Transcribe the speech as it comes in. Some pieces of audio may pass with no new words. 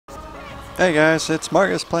Hey guys, it's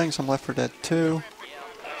Marcus playing some Left 4 Dead 2.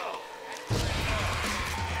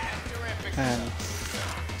 And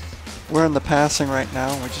we're in the passing right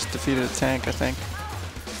now. We just defeated a tank, I think.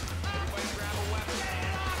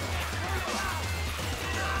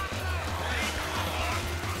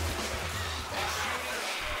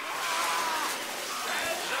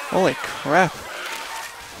 Holy crap.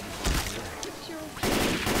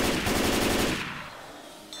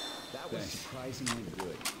 That was surprisingly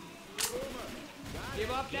good.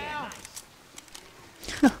 Give up now.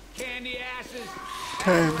 Candy asses.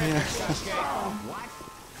 Candy asses. What?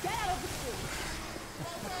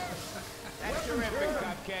 That's terrific,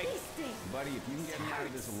 Cupcake. Buddy, if you can get me out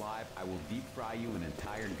of this alive, I will deep fry you an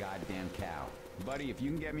entire goddamn cow. Buddy, if you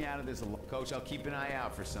can get me out of this alive... Coach, I'll keep an eye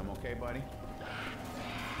out for some, okay, buddy?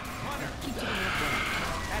 Hunter! Keep doing it.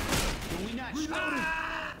 Can we not...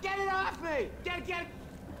 Ah! Get it off me! Get it!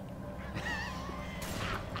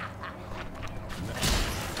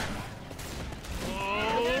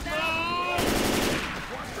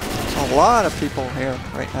 There's a lot of people here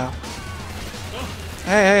right now.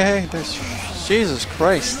 Hey, there's... Jesus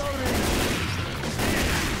Christ.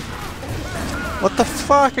 What the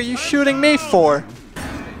fuck are you shooting me for?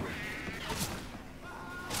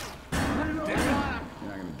 You're not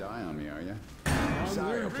gonna die on me, are you?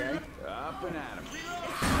 Sorry, okay? Up and at him.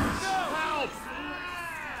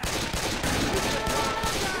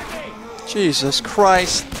 Jesus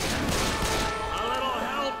Christ. A little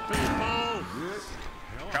help, people.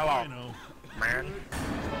 Hello, man.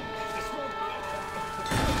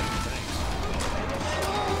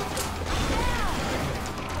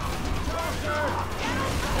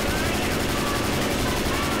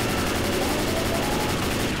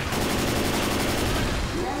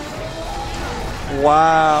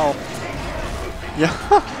 Wow. Yeah.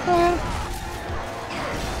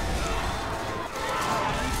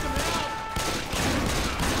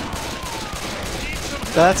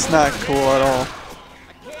 That's not cool at all.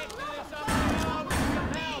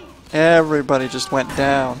 Everybody just went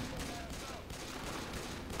down.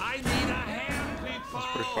 I need a hand, people. That's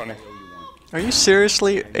pretty funny. Are you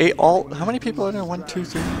seriously how many people are there? 1, 2,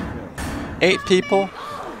 3, 8 people,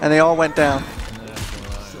 and they all went down.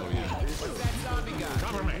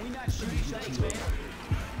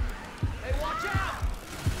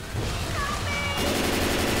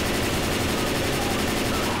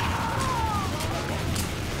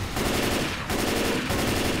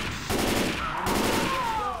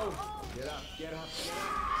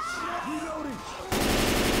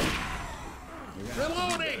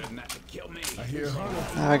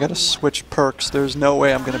 I gotta switch perks. There's no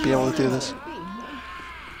way I'm gonna be able to do this.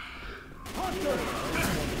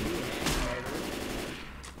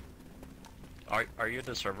 Are you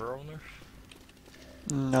the server owner?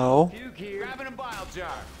 No.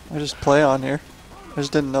 I just play on here. I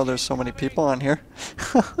just didn't know there's so many people on here.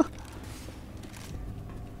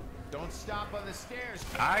 Don't stop on the stairs.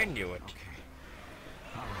 I knew it.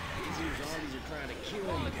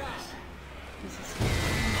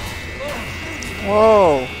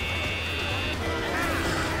 Whoa.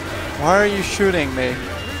 Why are you shooting me?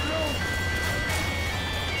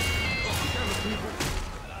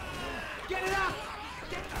 Get it up!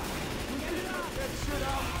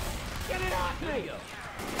 Get it off me!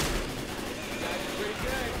 That's pretty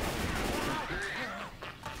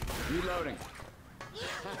good. Reloading.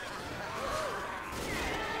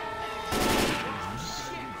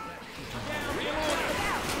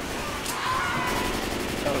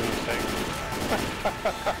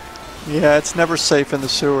 Yeah, it's never safe in the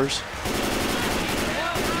sewers.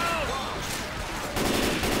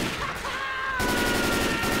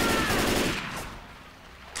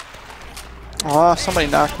 Oh, somebody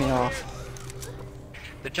knocked me off.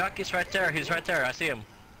 The jockey's right there. He's right there. I see him.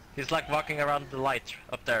 He's like walking around the light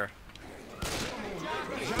up there.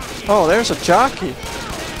 Oh, there's a jockey.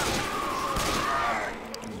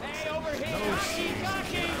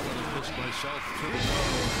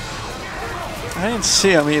 I didn't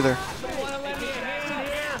see him either.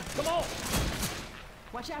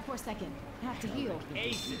 Watch out for a second. I have to heal.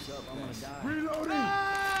 Reloading!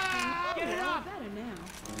 Get it up! Better now.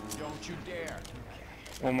 Don't you dare.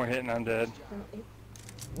 One more hit and I'm dead.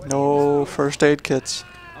 No first aid kits.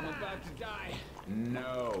 I'm about to die.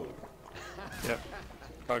 No. Yep.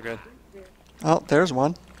 All good. Oh, there's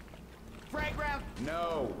one. Frag round.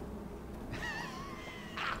 No.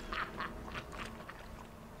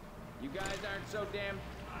 You guys aren't so damn...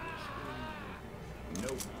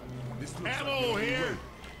 Nope. Ammo here.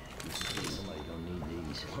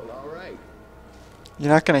 Well, all right. You're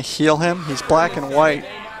not gonna heal him? He's black and white.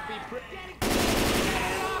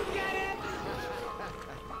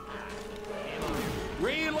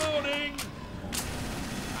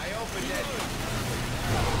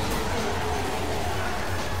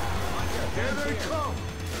 Here they come!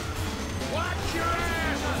 Watch your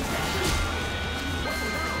ass!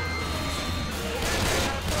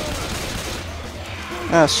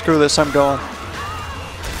 Ah, screw this, I'm going.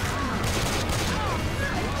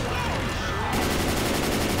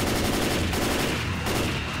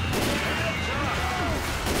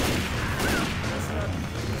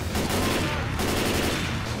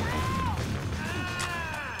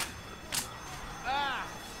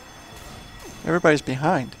 Everybody's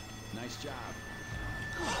behind. Nice job.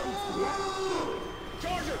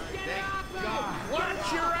 Charger! Thank God!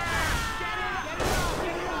 Watch your ass!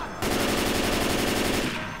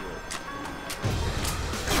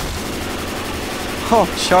 Oh,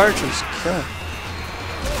 Chargers kill.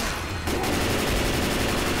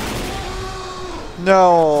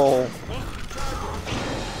 No.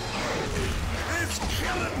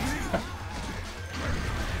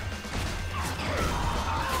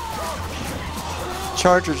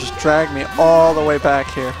 Charger just dragged me all the way back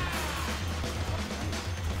here.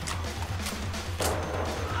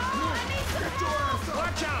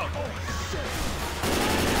 Watch out!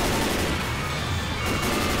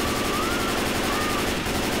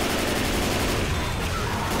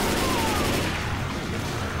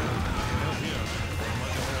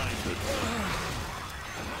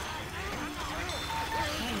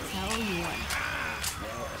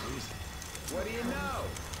 What do you know?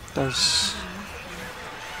 There's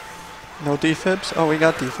no defibs? Oh, we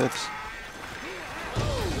got defibs.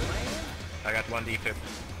 I got one defib.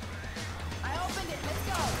 I opened it. Let's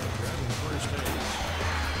go.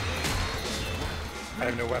 I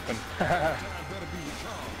have no weapon.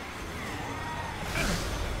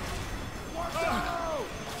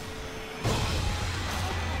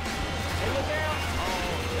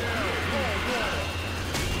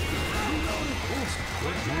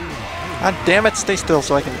 God damn it, stay still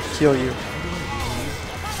so I can heal you.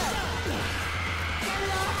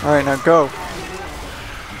 Alright, now go.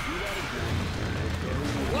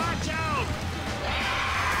 Watch out!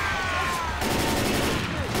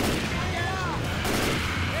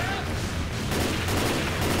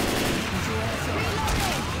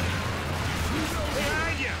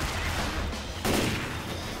 Behind you!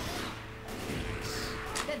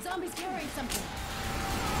 That zombie's carrying something.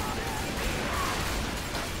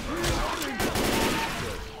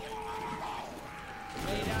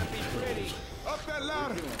 May not be pretty. Up that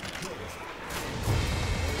ladder.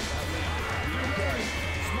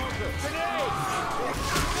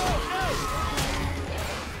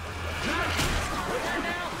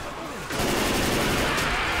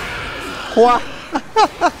 What?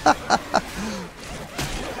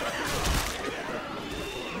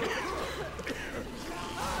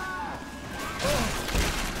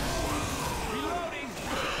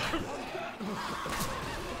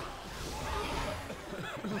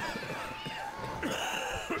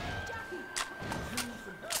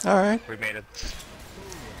 Alright. We made it.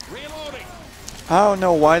 Reloading! I don't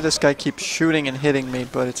know why this guy keeps shooting and hitting me,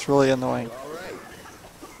 but it's really annoying.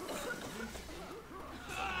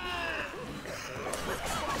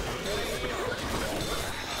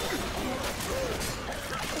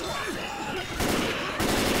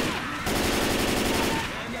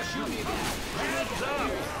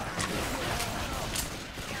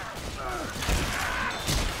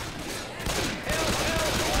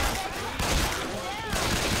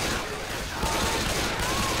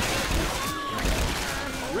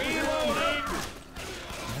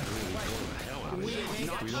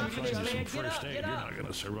 First aid, you're not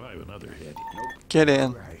gonna survive another hit. Get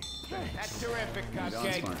in. That's terrific,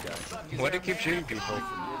 Cupcake. Why do you keep shooting people?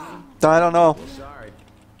 I don't know. Sorry.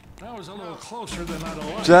 That was a little closer than I'd have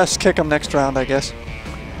liked. Just kick him next round, I guess.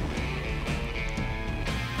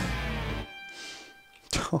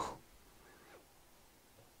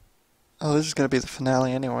 Oh, this is going to be the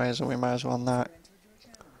finale anyway, so we might as well not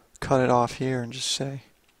cut it off here and just say,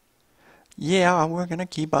 yeah, we're going to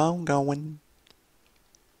keep on going.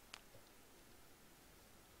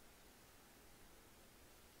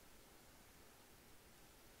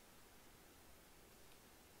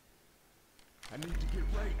 I need to get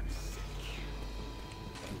right. I'm sick.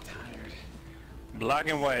 I'm tired. Black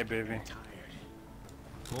and white, baby.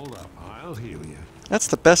 Hold up, I'll heal you. That's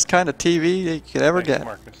the best kind of TV you could ever Thanks, get.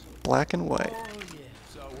 Marcus. Black and white.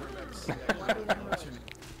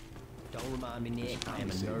 Don't remind me, Nick. I am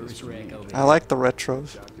a nervous wreck over I here. like the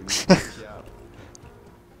retros.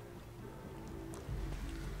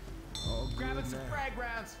 Oh, grabbing some frag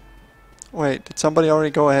rounds. Wait, did somebody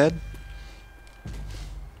already go ahead?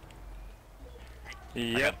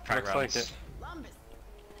 Yep, frag looks like rounds.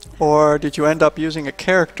 it. Or did you end up using a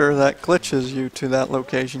character that glitches you to that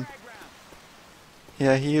location?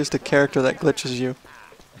 Yeah, he used a character that glitches you.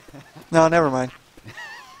 No, never mind.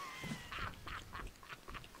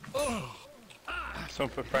 So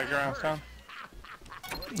put playgrounds down.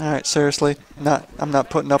 Alright, seriously. I'm not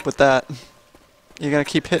putting up with that. You're gonna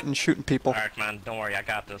keep hitting shooting people. Alright, man, don't worry, I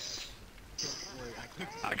got this.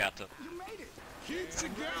 I got this. Keep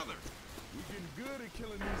together. We're getting good at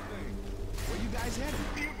killing these things. Where you guys headed?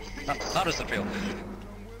 How does it feel?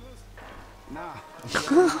 Nah.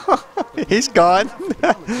 He's gone. So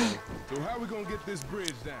how we gonna get this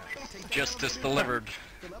bridge down? Justice delivered.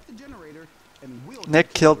 Fill up the generator and we'll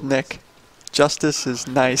Nick killed Nick. Justice is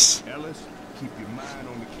nice. Ellis, keep your mind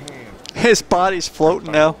on the can. His body's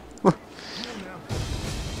floating now. Put it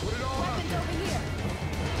all out there.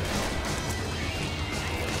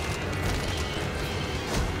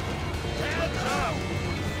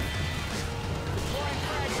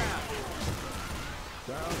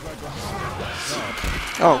 Sounds like a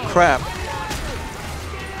Oh crap.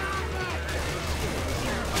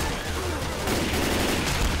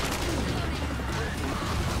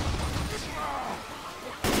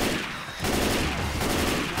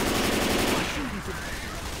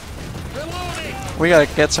 We gotta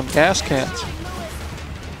get some gas cans.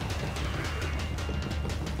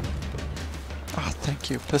 Oh,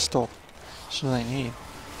 thank you. Pistol. That's what I need.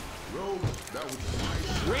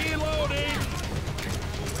 reloading.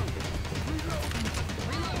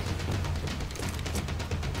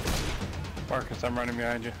 Marcus, I'm running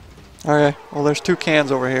behind you. Okay, well there's 2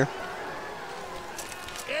 cans over here.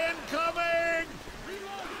 Incoming.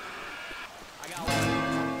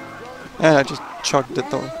 And I just chugged it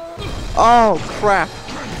though. Oh crap!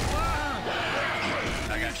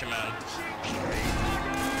 I got you, man.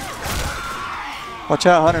 Watch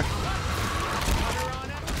out, Hunter.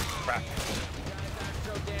 Crap.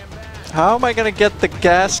 How am I gonna get the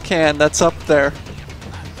gas can that's up there?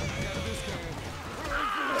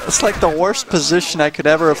 It's like the worst position I could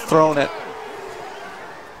ever have thrown it.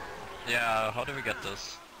 Yeah, how do we get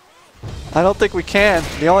this? I don't think we can.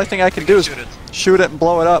 The only thing I can do is Shoot it. shoot it and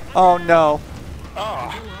blow it up. Oh no.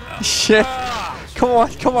 Oh! Shit. Come on,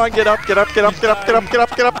 get up, get up, get up, get up, get up, get up,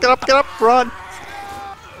 get up, get up, get up, run.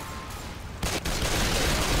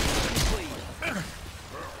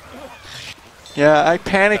 Yeah, I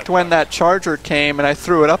panicked when that charger came and I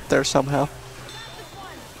threw it up there somehow.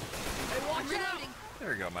 There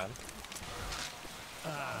we go, man.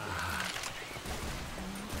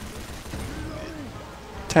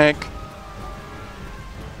 Tank.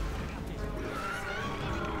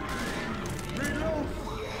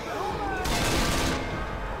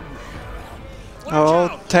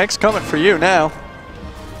 Oh, tank's coming for you now.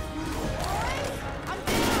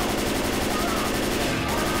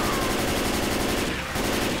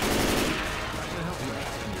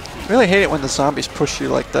 Really hate it when the zombies push you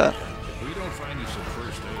like that. If we don't find you some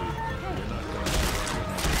first aid, you're not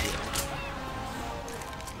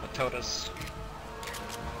going to Totus.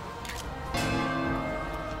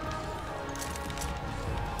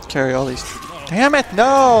 Carry all these. Damn it,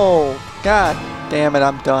 no! God damn it,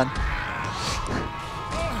 I'm done.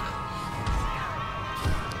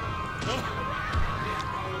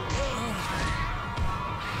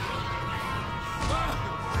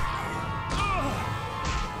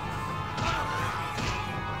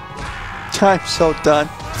 I'm so done.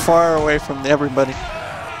 Far away from everybody.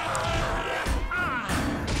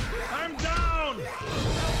 I'm down.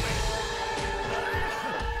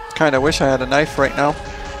 Kinda wish I had a knife right now.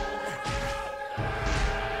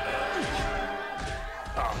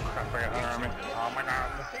 Oh crap, I got Hunter on me. Oh my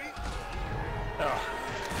god.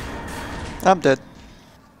 Oh. I'm dead.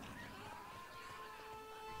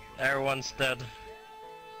 Everyone's dead.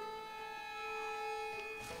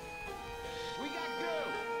 We got goo.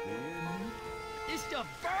 This stuff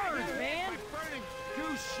burns, man. Burning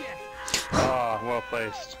goo shit. Oh, well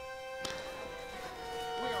placed.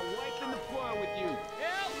 We are wiping the floor with you.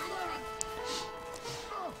 Help!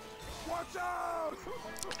 Watch out!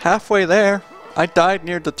 Halfway there. I died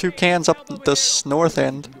near the 2 cans up this north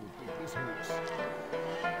end. This hurts. All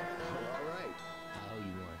right. How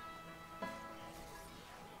you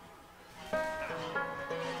want?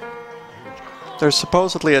 There's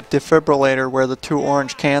supposedly a defibrillator where the 2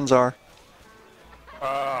 orange cans are.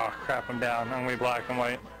 Oh crap, I'm down. I'm gonna be black and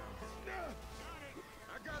white.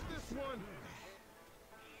 I got this one.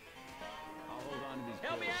 I'll hold on to these.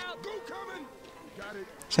 Help me out! Goo coming! Got it.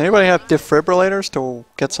 Does anybody have defibrillators to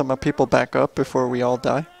get some people back up before we all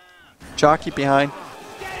die? Jockey behind.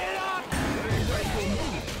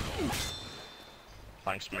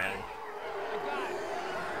 Thanks, man.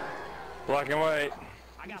 Black and white.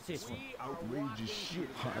 I got this one. Outrageous shit.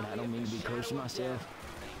 Alright, I don't mean to be cursing myself,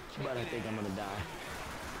 but I think I'm gonna die.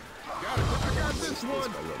 I got this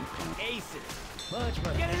one. Aces. Punch,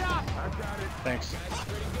 but get it up. I got it. Thanks.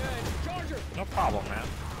 Pretty good. Charger. No problem, man.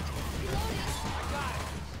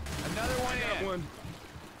 Another one in. One.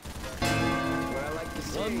 What I like to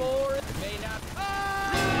see. One more. It may not.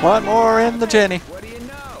 One more in the Jenny. What do you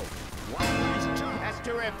know? Wow. That's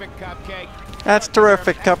terrific, Cupcake. That's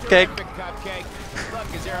terrific, That's Cupcake. terrific, Cupcake.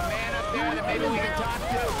 Look, is there a man up there that maybe we can talk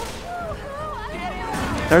to?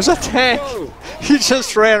 There's a tank. He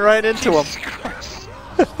just ran right into him.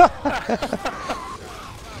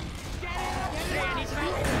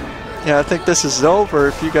 Yeah, I think this is over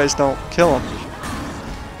if you guys don't kill him.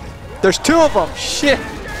 There's two of them. Shit.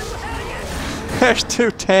 There's two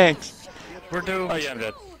tanks. We're doomed. Oh yeah, I'm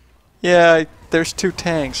dead. Yeah, there's two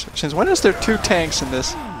tanks. Since when is there two tanks in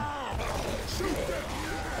this? I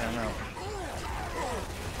don't know.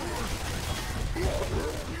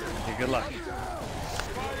 Okay, good luck.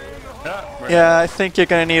 Yeah, I think you're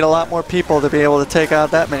going to need a lot more people to be able to take out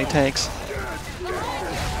that many tanks.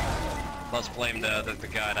 Let's blame the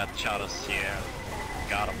guy that shot us. Yeah,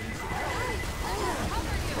 got him.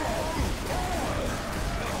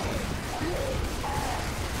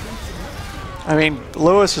 I mean,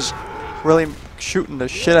 Lewis is really shooting the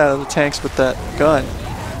shit out of the tanks with that gun.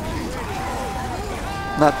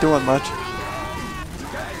 Not doing much.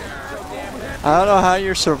 I don't know how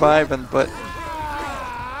you're surviving, but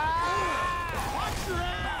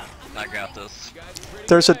I got this.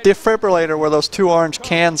 there's a defibrillator where those two orange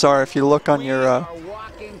cans are if you look on your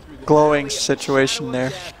glowing situation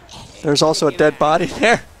there. There's also a dead body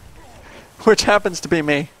there, which happens to be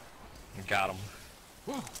me. Got him.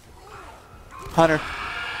 Hunter.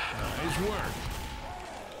 Nice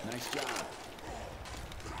work. Nice job.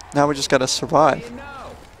 Now we just gotta survive. You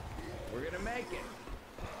know, we're gonna make it.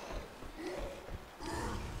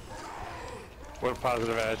 What a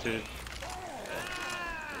positive attitude.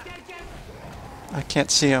 I can't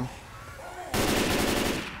see him.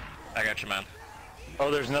 I got you, man. Oh,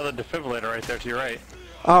 there's another defibrillator right there to your right.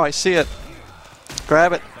 Oh, I see it.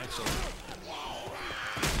 Grab it.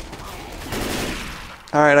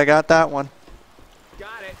 Alright, I got that one.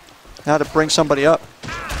 Got it. Now to bring somebody up.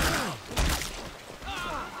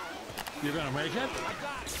 You're gonna make it?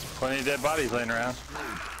 Plenty of dead bodies laying around.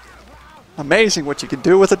 Amazing what you can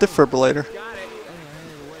do with a defibrillator. Got it.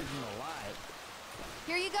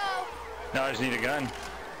 Here you go. Now I just need a gun. You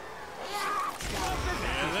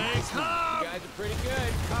guys are pretty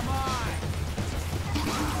good. Come on.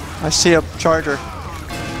 I see a charger.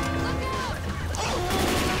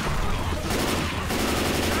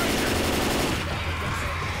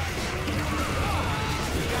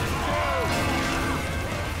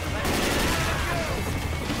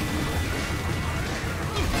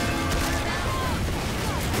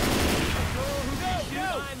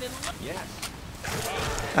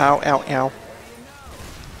 Ow, ow, ow.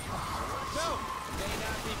 May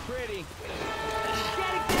not be pretty.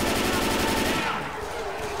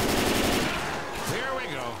 Here we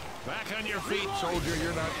go. Back on your feet, soldier.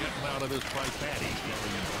 You're not getting out of this fight that easy.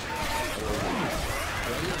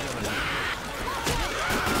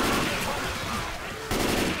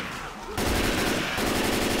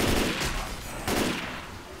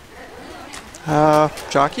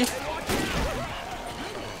 Jockey?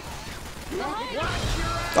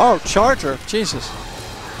 Oh, charger. Jesus.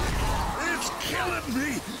 It's killing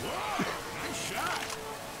me.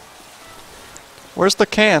 Where's the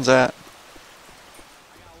cans at?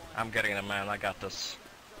 I'm getting them, man. I got this.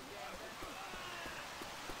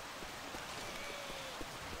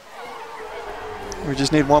 We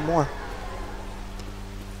just need one more.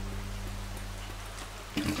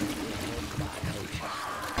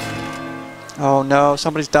 Oh no,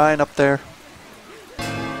 somebody's dying up there.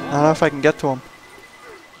 I don't know if I can get to him.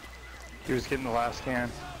 He was getting the last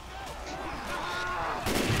can.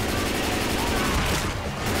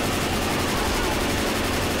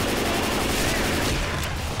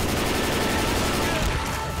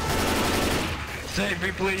 Save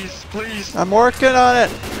me, please, please. I'm working on it.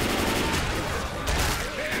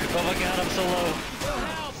 Oh my god, I'm so low.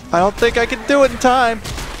 I don't think I can do it in time.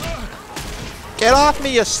 Get off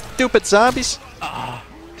me, you stupid zombies. Tank,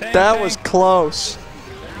 That tank. was close.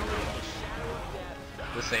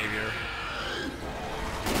 The savior.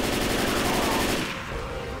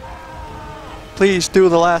 Please do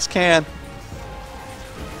the last can.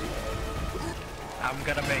 I'm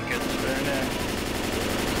gonna make it. Turn in.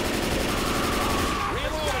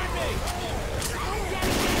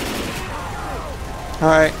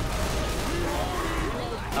 Alright,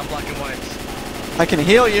 I'm black and white. I can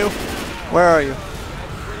heal you. Where are you?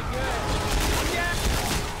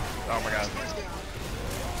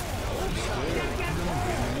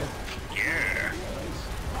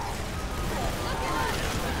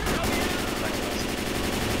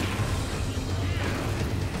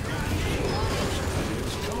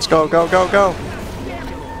 Go, go, go, go.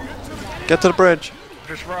 Get to the bridge.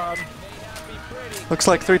 Just run. Looks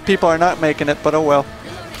like 3 people are not making it, but oh well.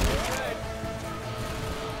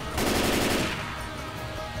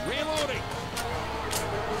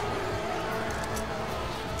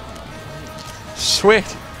 Sweet.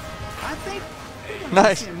 I think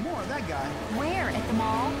Nice. more of that guy. Where? At the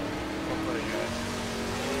mall?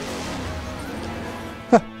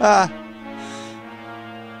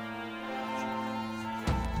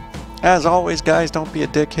 As always, guys, don't be a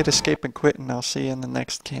dick. Hit escape and quit, and I'll see you in the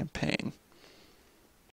next campaign.